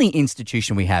the only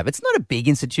institution we have. It's not a big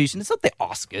institution. It's not the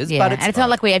Oscars, Yeah, but and it's not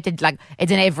like we have to,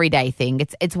 it's an everyday thing.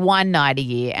 It's one night a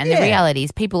year. And the reality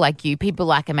is people like you, people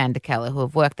like Amanda Keller, who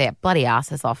have worked their bloody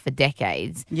asses off for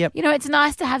decades. Yep. It's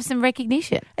nice to have some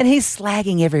recognition. And he's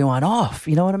slagging everyone off.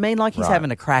 You know what I mean? Like he's Right. having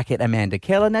a crack at Amanda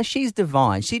Keller. Now, she's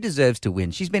divine. She deserves to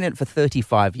win. She's been in it for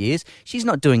 35 years. She's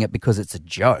not doing it because it's a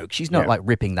joke. She's not like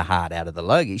ripping the heart out of the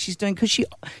Logie. She's doing because she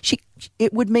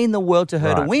it would mean the world to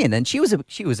her to Right. win. And she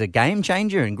was a game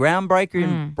changer and groundbreaker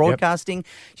in broadcasting.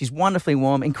 She's wonderfully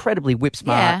warm, incredibly whip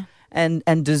smart. Yeah.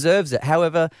 and deserves it.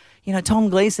 However, Tom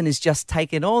Gleeson has just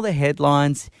taken all the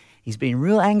headlines. He's been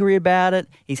real angry about it.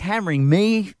 He's hammering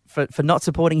me for not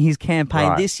supporting his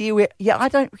campaign this year. I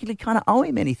don't really kind of owe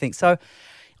him anything. So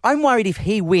I'm worried if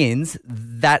he wins,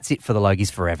 that's it for the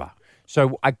Logies forever.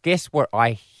 So I guess what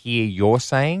I hear you're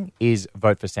saying is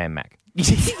vote for Sam Mack.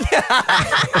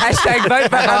 Hashtag vote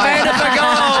for Amanda for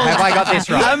gold. Have I got this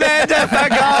right? Amanda for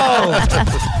gold.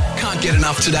 Can't get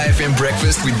enough Today FM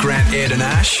breakfast with Grant, Ed and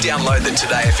Ash? Download the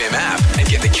Today FM app and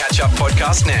get the catch-up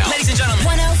podcast now. Ladies and gentlemen.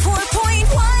 104.1.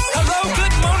 Hello,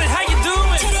 good morning. How you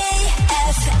doing? Today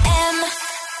FM.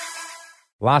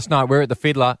 Last night we were at the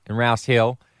Fiddler in Rouse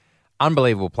Hill.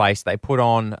 Unbelievable place. They put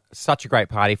on such a great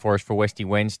party for us for Westie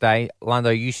Wednesday.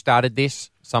 Lundo, you started this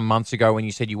some months ago when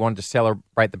you said you wanted to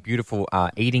celebrate the beautiful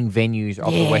eating venues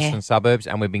of the western suburbs,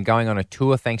 and we've been going on a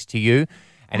tour thanks to you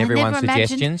and everyone's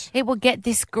suggestions. It will get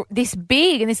this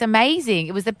big and this amazing.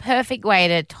 It was the perfect way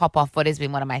to top off what has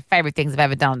been one of my favourite things I've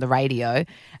ever done on the radio.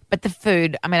 But the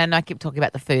food, I know I keep talking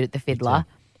about the food at the Fiddler.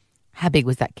 How big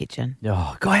was that kitchen?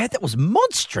 Oh, God, that was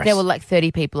monstrous. There were like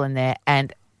 30 people in there,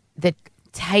 and the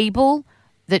table,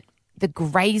 the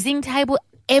grazing table,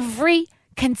 every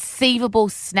conceivable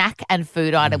snack and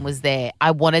food item was there.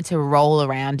 I wanted to roll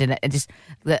around in it and just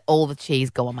let all the cheese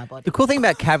go on my body. The cool thing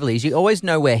about Cavalier is you always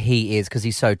know where he is because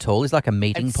he's so tall. He's like a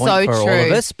meeting point for all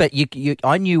of us. But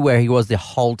I knew where he was the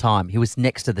whole time. He was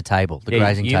next to the table, the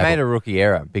grazing table. You made a rookie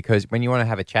error because when you want to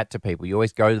have a chat to people, you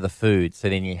always go to the food, so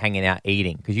then you're hanging out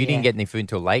eating because you didn't get any food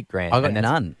until late, Grant. I got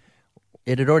none.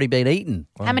 It had already been eaten.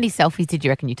 How many selfies did you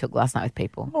reckon you took last night with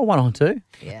people? Oh, one or two.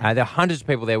 Yeah. There are hundreds of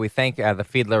people there. We thank the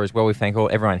Fiddler as well. We thank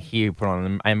everyone here who put on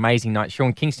an amazing night.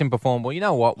 Sean Kingston performed. Well, you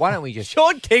know what? Why don't we just...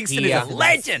 Sean Kingston is a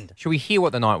legend. Should we hear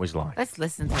what the night was like? Let's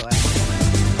listen to it.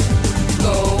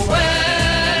 Go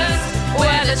west,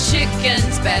 where the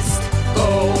chicken's best.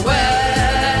 Go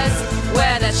west,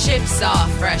 where the chips are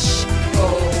fresh.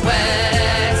 Go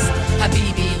west,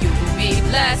 Habibi, you be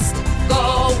blessed.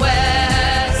 Go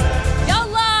west.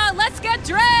 Yalla, let's get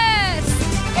dressed.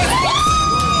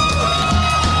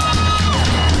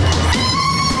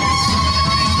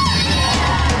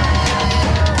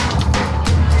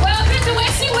 Welcome to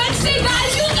Westie Wednesday,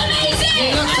 guys. You look amazing.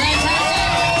 You look fantastic.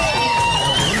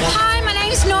 Hi, my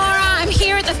name's Nora. I'm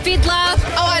here at the Fiddler.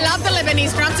 Oh, I love the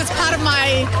Lebanese drums. It's part of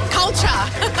my culture.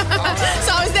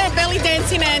 So I was there belly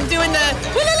dancing and doing the...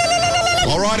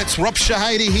 All right, it's Rob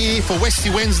Shahady here for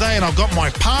Westie Wednesday, and I've got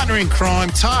my partner in crime,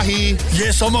 Tahi.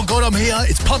 Yes, oh my God, I'm here.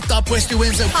 It's pumped up Westie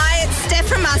Wednesday. Hi, it's Steph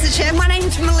from MasterChef. My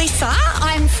name's Melissa.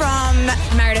 I'm from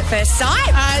Married at First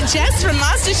Sight. Jess from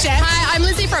MasterChef. Hi, I'm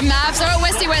Lizzie from MAVS. We're at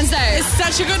Westie Wednesday. It's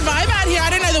such a good vibe out here. I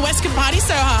didn't know the West could party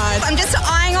so hard. I'm just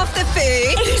eyeing off the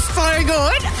food. It is so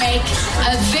good. Make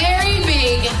a very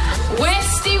big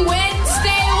Westie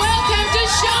Wednesday. Welcome to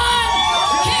Sean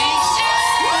Kingston.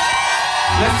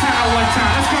 Let's turn out one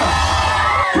time. Let's go.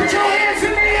 Put your hands in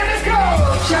the air. Let's go.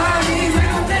 Chinese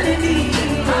like a melody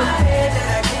in my head that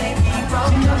I can't keep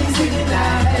from. You know he's singing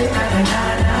loud.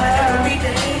 Every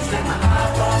day it's like my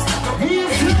heart lost.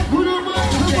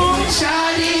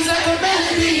 Chinese like a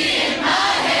melody in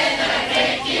my head that I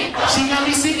can't keep from. She got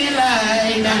me singing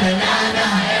like na na na na.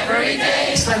 Every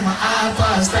day it's like my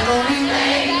iPod stuck on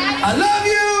replay. I love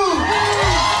you.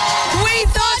 We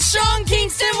thought Sean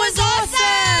Kingston was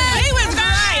awesome. He was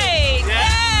great.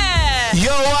 Yeah.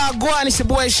 Yo, go on. It's your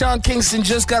boy Sean Kingston.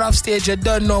 Just got off stage. I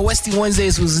don't know. Westie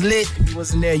Wednesdays was lit. If you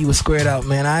wasn't there, you were squared out,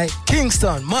 man. All right?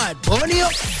 Kingston, my bunny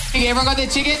up. You ever got the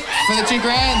ticket for the $2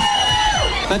 grand?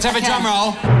 Let's have a drum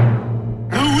roll.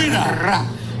 The winner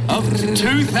of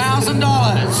 $2,000.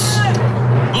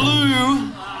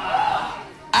 Blue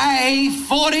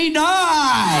A49.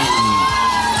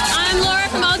 I'm Laura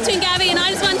from Old Twin Gabby, and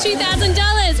I just won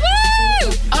 $2,000.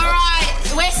 Woo! All right,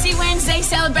 Westie Wednesday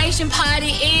celebration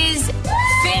party is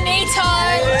finito.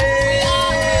 We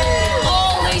are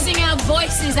all losing our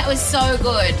voices. That was so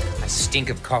good. A stink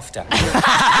of kofta.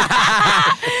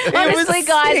 Honestly,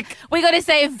 guys, we got to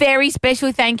say a very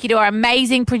special thank you to our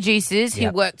amazing producers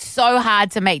who worked so hard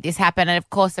to make this happen. And, of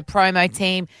course, the promo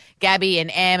team, Gabby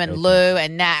and Em and Lou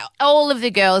and Nat, all of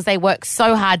the girls, they worked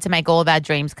so hard to make all of our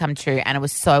dreams come true. And it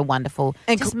was so wonderful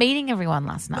just meeting everyone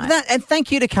last night. And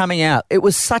thank you to coming out. It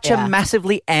was such a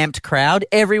massively amped crowd.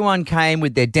 Everyone came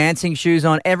with their dancing shoes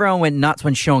on. Everyone went nuts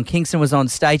when Sean Kingston was on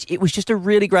stage. It was just a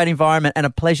really great environment and a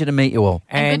pleasure to meet you all.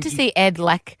 And good to see Ed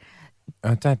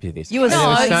Oh, don't be this. You were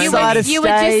you were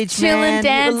just chilling,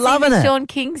 dancing with Sean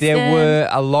Kingston. There were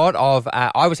a lot of.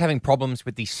 I was having problems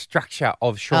with the structure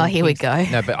of Sean. Oh, here we Kingston.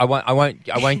 go. No, but I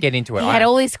won't get into it. He had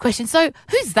all these questions. So,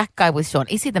 who's that guy with Sean?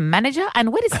 Is he the manager?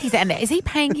 And where does he stand? Is he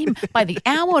paying him by the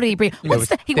hour? Or do he bring?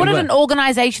 He wanted an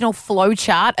organisational flow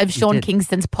chart of Sean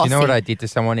Kingston's posse. Do you know what I did to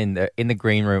someone in the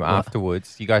green room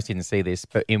afterwards? You guys didn't see this,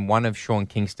 but in one of Sean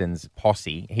Kingston's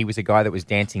posse, he was a guy that was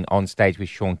dancing on stage with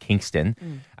Sean Kingston.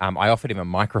 I offered him a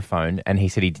microphone, and he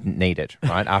said he didn't need it.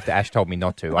 Right after Ash told me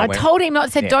not to, I told him not.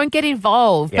 Said don't get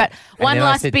involved. Yeah. But one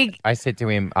last big. I said to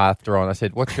him after on, I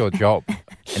said, "What's your job?"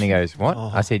 And he goes, "What?"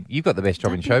 I said, "You've got the best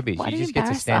job in showbiz. Why do You you just get to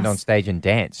embarrass stand us?" on stage and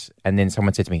dance." And then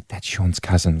someone said to me, "That's Sean's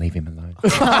cousin. Leave him alone."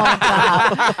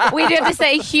 We do have to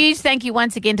say a huge thank you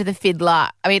once again to the Fiddler.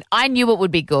 I mean, I knew it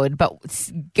would be good, but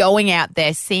going out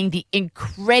there, seeing the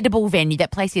incredible venue,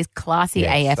 that place is classy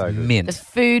AF. so good. Mint. The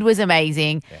food was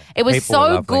amazing. It was People were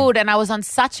so lovely. good, and I was on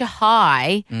such a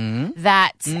high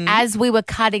that as we were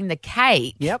cutting the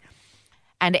cake,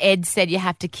 and Ed said you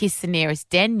have to kiss the nearest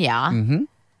Denya.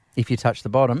 If you touch the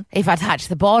bottom. If I touch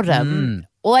the bottom.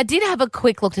 Well, I did have a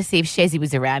quick look to see if Shezzy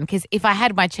was around, because if I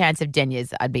had my chance of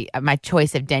Denya's, my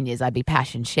choice of Denya's, I'd be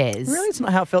Passion Shez. Really? It's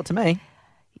not how it felt to me.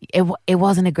 It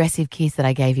was an aggressive kiss that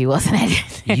I gave you, wasn't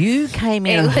it? You came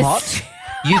in It was- hot.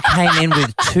 You came in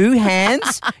with two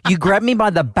hands. You grabbed me by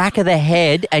the back of the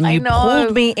head and I you know.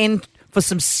 pulled me in for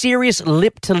some serious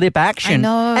lip-to-lip action.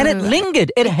 I know. And it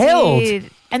lingered. It held.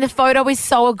 did. And the photo is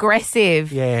so aggressive.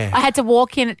 Yeah. I had to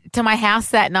walk in to my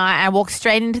house that night. I walked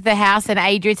straight into the house and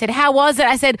Adrian said, "How was it?"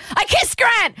 I said, "I kissed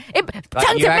Grant.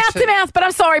 Tongue you to mouth to mouth, but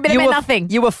I'm sorry, but it meant nothing."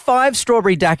 You were 5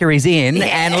 strawberry daiquiris in,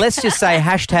 and let's just say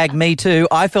 #MeToo.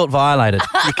 I felt violated.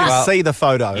 You can see the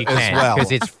photo You as can, well.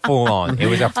 because it's full on. It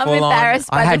was a full on. embarrassed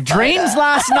by I the had photo. dreams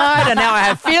last night, and now I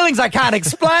have feelings I can't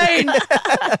explain.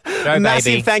 Go, Massive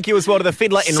baby. thank you as well to the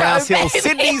Fiddler in Show Rouse Hill, baby.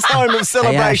 Sydney's home of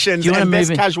celebrations do you wanna and move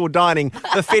best in? casual dining,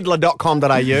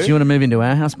 thefiddler.com.au. Do you want to move into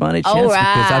our house by any chance? All Because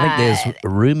I think right.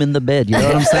 there's room in the bed. You know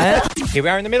what I'm saying? Here we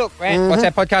are in the middle. Grant, what's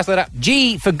that podcast letter?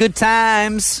 G for good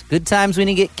times. Good times when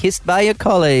you get kissed by your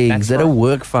colleagues That's at a right.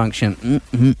 work function.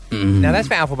 Now, that's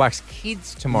for Alpha Bucks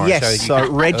Kids tomorrow. Yes, so,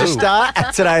 so register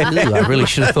at today. Ooh, I really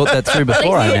should have thought that through At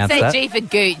before I least you announced didn't that. say G for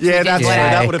Gooch. Yeah, You that's just right.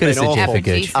 went, That would have could've been said G awful. for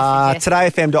Gooch.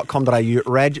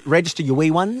 Todayfm.com.au. Register your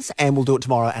wee ones, and we'll do it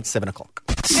tomorrow at 7 o'clock.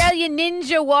 Australian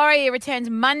Ninja Warrior returns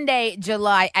Monday,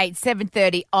 July 8,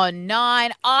 7:30 on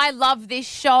 9. I love this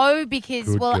show because,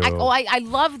 Good well, girl. I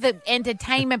love the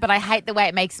entertainment, but I hate the way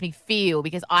it makes me feel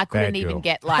because I couldn't Bad even girl.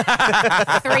 get like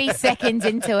 3 seconds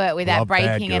into it without Love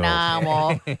bad breaking an girls. arm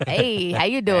or, hey, how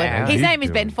you doing? How His you name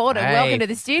is Ben doing? Fordham. Hey. Welcome to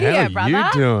the studio, How are brother.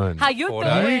 you doing? How you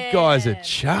Fordham. doing? You guys are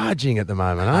charging at the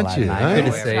moment, aren't you? mate. eh? Good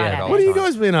to That's see right, you. Alex. What have you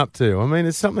guys been up to? I mean,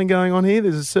 there's something going on here.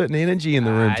 There's a certain energy in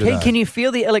the room today. Can you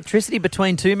feel the electricity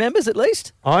between two members at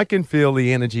least? I can feel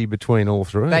the energy between all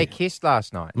three. They kissed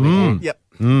last night. Yep.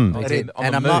 They did on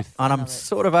And the I'm, Mooth. I'm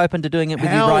sort of open to doing it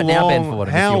with you right now, Ben Fordham.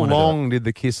 if you How wanna do it. long did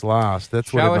the kiss last?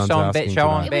 That's what Show us everyone's on asking Bet- show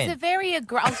on today. It was a very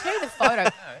I'll show you the photo.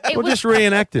 It Well, was just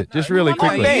reenact it, just really I'm not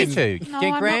quickly. Ben. You two. No,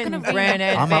 Get I'm Grant not and gonna Grant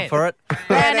and I'm Ben. up for it.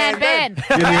 Gran and Ben.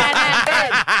 Gran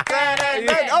and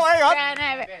Ben. Oh, hang on. Gran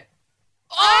and Ben.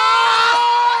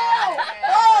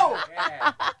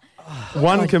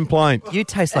 One complaint. You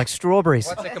taste like strawberries.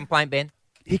 What's the complaint, Ben?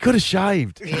 He could have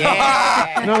shaved.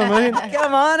 Yeah. You know what I mean?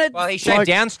 Come on. Well, he showed Like-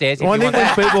 downstairs. If Well, I you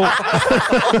think want when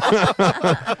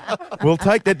that. people, we'll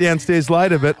take that downstairs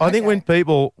later. But I think when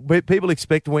people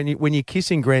expect when you're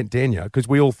kissing Grant Denya, because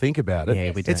we all think about it,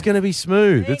 Yeah, we do. it's going to be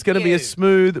smooth. It's going to be a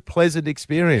smooth, pleasant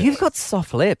experience. You've got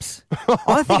soft lips.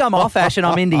 I think I'm off, Ash, and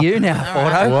I'm into you now,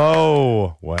 Fordo.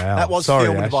 Whoa! Wow. That was Sorry,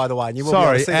 filmed, Ash. by the way, and you will be able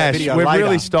Sorry, to see that Ash. video We've later.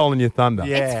 really stolen your thunder.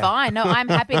 Yeah. It's fine. No, I'm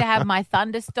happy to have my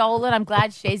thunder stolen. I'm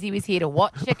glad Shezzy was here to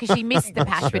watch it because she missed the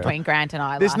patch between Grant and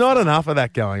I. There's last not night. enough of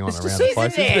that going on It's around just- the isn't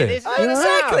place, is there? there? There's not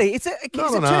Exactly. Is Not it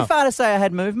too enough. far to say I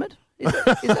had movement? Is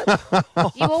it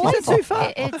You always too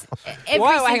far? It's every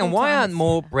Why, hang single on, why time. aren't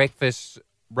more breakfast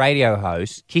radio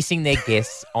hosts kissing their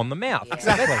guests on the mouth?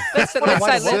 Exactly.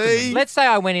 Let's say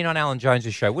I went in on Alan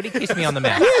Jones's show. Would he kiss me on the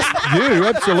mouth? You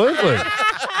absolutely,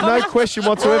 no question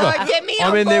whatsoever. Come on, get me I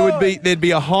on mean, board. there'd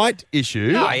be a height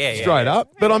issue, Oh, yeah, straight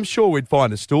up. But I'm sure we'd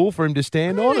find a stool for him to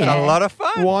stand on. It's a lot of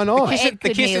fun. Why not? The Ed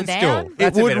could kneel kissing down. stool. It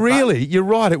That's a would bit of really, you're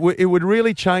right. It would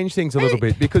really change things a little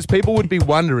bit because people would be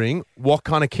wondering what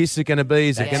kind of kiss is going to be.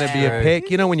 Is it going to be a true. peck?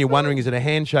 You know, when you're wondering, is it a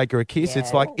handshake or a kiss?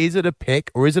 It's like, is it a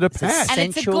peck or is it a patch? And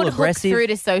it's a Sensual, good aggressive. hook through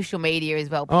to social media as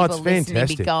well. People Oh, it's listening be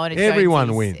fantastic. going to Everyone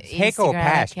Jonesy's wins. Heck or Instagram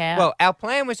pash. account. Well, our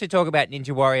plan was to talk about Ninja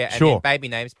Warrior and Sure. then baby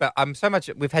names, but I'm so much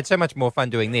we've had so much more fun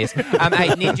doing this. Hey,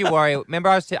 Ninja Warrior. Remember,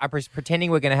 I was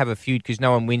pretending we're going to have a feud because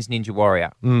no one wins Ninja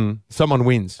Warrior. Someone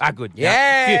wins. Ah, good.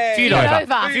 Yeah. Feud over.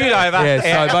 Feud over.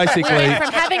 Yeah, so basically...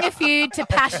 From having a feud to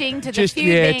pashing to the Just, feud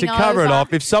yeah, being to cover over. it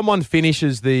off, if someone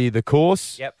finishes the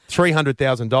course,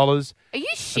 $300,000. Are you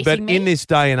shitting But me? in this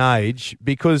day and age,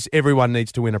 because everyone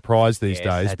needs to win a prize these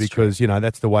days, because,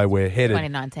 that's the way we're headed,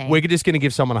 2019. we're just going to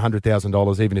give someone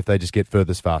 $100,000 even if they just get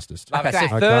furthest fastest. Okay, so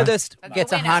furthest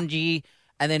gets 100,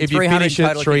 and then If you 300 finish it,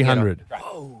 total. 300.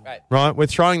 Right, we're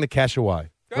throwing the cash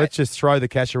away. Let's just throw the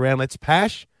cash around. Let's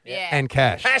pash and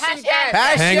cash. Pash and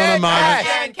cash. Hang on a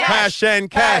moment. Pash and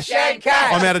cash.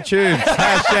 I'm out of tune.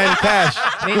 Pash and cash.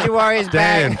 Ninja Warrior's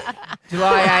Damn. back.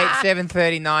 July 8,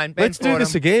 7:39. Let's do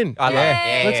this again. I love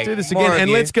it. Let's do this More again. of And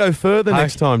you. let's go further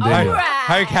next time, Daniel.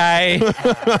 Okay.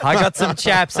 I got some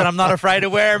chaps and I'm not afraid to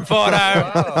wear them,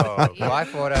 Fordo. Bye,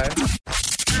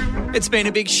 Fordo. It's been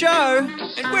a big show,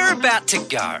 and we're about to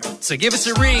go. So give us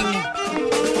a ring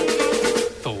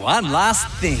for one last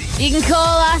thing. You can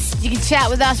call us. You can chat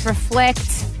with us. Reflect.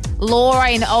 Laura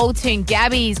in Old Tune.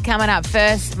 Gabby's coming up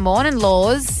first. Morning,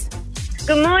 Laws.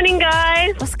 Good morning,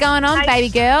 guys. What's going on, baby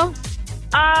girl?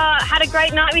 Had a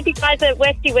great night with you guys at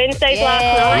Westie Wednesdays last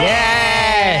night.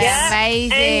 Yes. Yeah.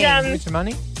 Amazing. And, Win some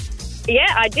money?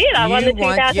 yeah, I did. I won the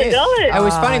 $2,000. It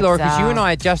was funny, Laura, because you duh. and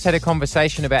I had just had a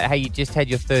conversation about how you just had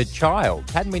your third child,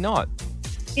 hadn't we not?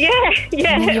 Yeah. And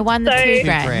then you won the So-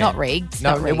 $2,000. Not rigged.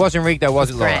 No, Not it rigged. wasn't rigged, though,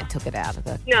 was it, Laura? Grant took it out of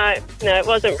the... No, it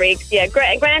wasn't rigged. Yeah,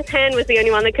 Grant's hand was the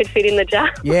only one that could fit in the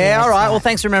jar. Yeah, all right. Well,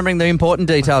 thanks for remembering the important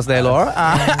details there, Laura.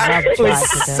 We're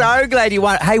so glad you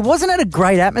won. Hey, wasn't it a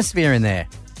great atmosphere in there?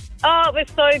 Oh, it was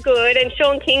so good. And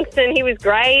Sean Kingston, he was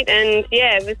great. And,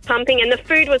 yeah, it was pumping. And the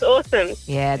food was awesome.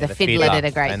 Yeah, the fiddler did a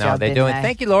great I know job, what they're didn't doing. they?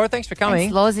 Thank you, Laura. Thanks for coming.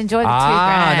 Thanks, Laws. Enjoy the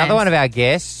 $2,000. Another one of our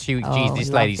guests. Geez, Oh, this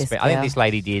we lady love this spent. I think girl. this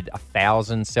lady did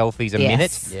 1,000 selfies a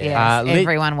minute. Yes.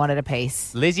 Everyone wanted a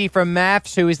piece. Lizzie from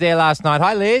Maps, who was there last night.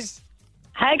 Hi, Liz.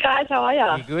 Hey guys, how are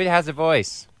ya? You good? How's the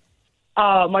voice?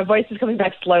 Oh, my voice is coming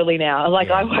back slowly now.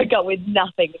 I woke up with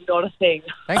nothing, not a thing.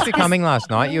 Thanks for coming last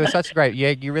night. You were such a great.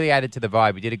 Yeah, you really added to the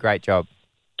vibe. You did a great job.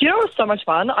 Do you know, it was so much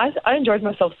fun. I enjoyed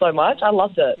myself so much. I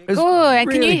loved it. Good. And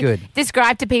can you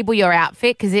describe to people your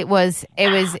outfit? Because it was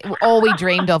all we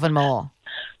dreamed of and more.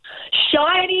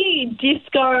 Shiny,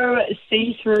 disco,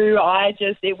 see-through.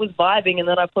 It was vibing, and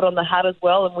then I put on the hat as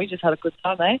well, and we just had a good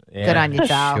time, eh? Yeah. Good on you,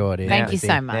 Dal. Sure did. Thank you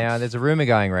so much. Now, there's a rumour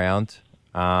going around.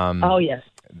 Oh, yes.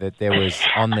 That there was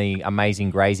on the amazing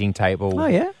grazing table. Oh,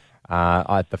 yeah?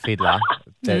 At the Fiddler.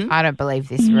 I don't believe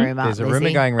this rumour. There's a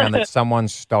rumour going around that someone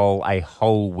stole a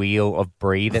whole wheel of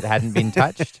brie that hadn't been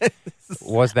touched.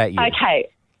 Was that you? Okay.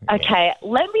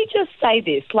 Let me just say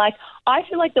this. I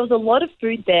feel like there was a lot of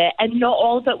food there, and not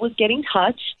all of it was getting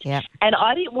touched. Yeah. And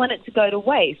I didn't want it to go to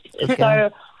waste. So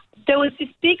there was this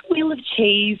big wheel of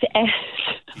cheese, and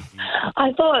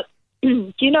I thought,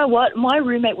 do you know what? My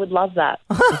roommate would love that.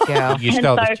 Girl. You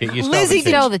stole the cheese. You stole Lizzie the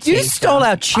stole the cheese. You stole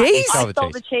our cheese? I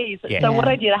stole the cheese. Yeah. So what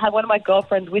I did, I had one of my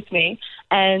girlfriends with me,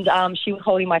 and she was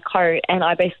holding my coat, and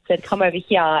I basically said, come over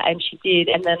here, and she did,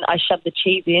 and then I shoved the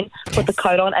cheese in, put the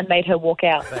coat on, and made her walk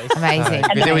out. Amazing.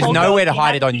 Because there was nowhere to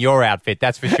hide it on your outfit,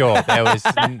 that's for sure. There was.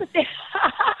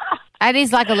 It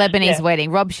is like a Lebanese wedding.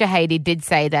 Rob Shahidi did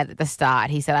say that at the start.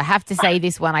 He said, I have to say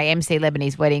this when I MC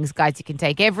Lebanese weddings. Guys, you can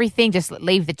take everything. Just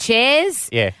leave the chairs.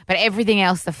 Yeah. But everything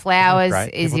else, the flowers,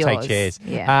 Great. is People yours. take chairs.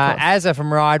 Yeah. Azza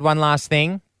from Ride, one last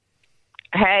thing.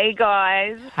 Hey,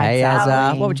 guys. Hey,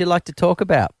 Azza. What would you like to talk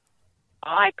about?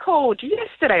 I called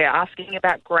yesterday asking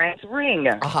about Grant's ring.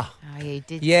 Oh, you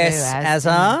did Yes,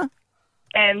 Azza.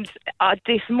 And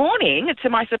this morning, to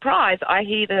my surprise, I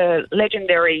hear the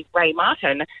legendary Ray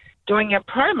Martin doing a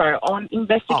promo on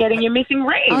investigating your missing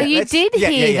ring. Oh, you did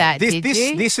hear that, did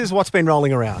you? This is what's been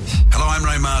rolling around. Hello, I'm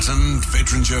Ray Martin,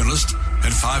 veteran journalist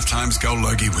and 5 times Gold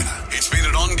Logie winner. It's been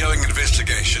an ongoing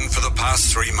investigation for the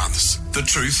past 3 months. The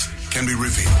truth can be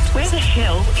revealed. Where the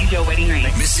hell is your wedding ring?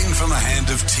 Missing from the hand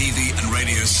of TV and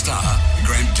radio star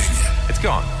Grant Denyer. It's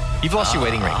gone. You've lost your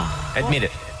wedding ring. Admit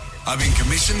it. I've been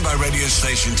commissioned by radio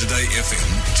station Today FM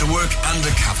to work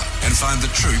undercover and find the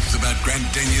truth about Grant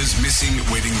Denyer's missing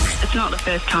wedding ring. It's not the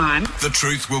first time. The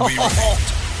truth will be revealed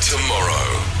tomorrow.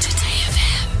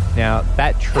 Now,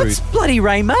 that truth. That's bloody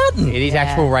Ray Martin. It is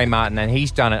actual Ray Martin, and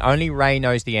he's done it. Only Ray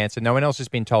knows the answer. No one else has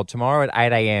been told. Tomorrow at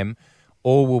 8 a.m.,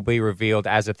 all will be revealed.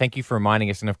 Azza, thank you for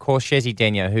reminding us. And, of course, Shezi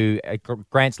Denyer, who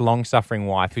Grant's long-suffering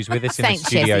wife, who's with us in the Saint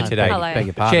studio Shezi. today. Hello. Beg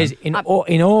your pardon. Shez,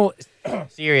 in all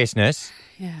seriousness,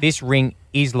 this ring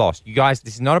is lost. You guys,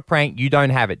 this is not a prank. You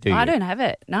don't have it, do you? I don't have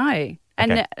it, no.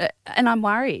 And Okay. and I'm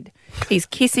worried. He's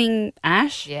kissing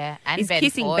Ash. Yeah, and he's Ben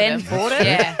kissing Fordham. Ben Fordham.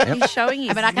 Yeah. He's showing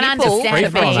his I mean, I can nipple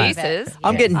understand to it. producers.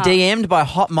 I'm getting DM'd by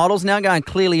hot models now going,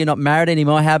 clearly you're not married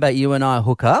anymore. How about you and I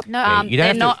hook up? No, you don't they're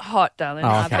have to- not hot, darling. Oh,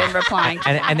 I've okay. been replying to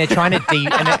And they're trying to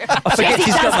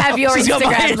Jesse does have your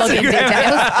Instagram login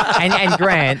details. and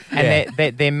Grant,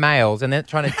 and they're males, and they're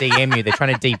trying to DM you. They're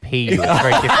trying to DP you. It's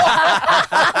very different.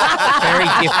 Very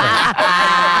different.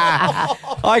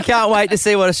 I can't wait to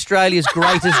see what Australia's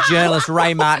greatest journalist,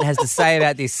 Ray Martin, has to say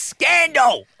about this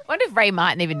scandal. I wonder if Ray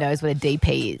Martin even knows what a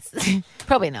DP is.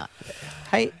 Probably not.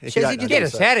 Hey, If you don't know, Get do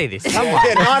us so. out of this. Come on.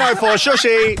 Yeah, 904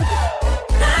 Shushi.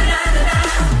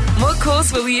 What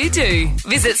course will you do?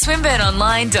 Visit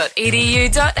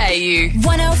swinburnonline.edu.au.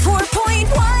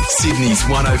 104.1 Sydney's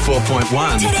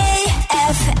 104.1. Today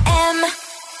FM.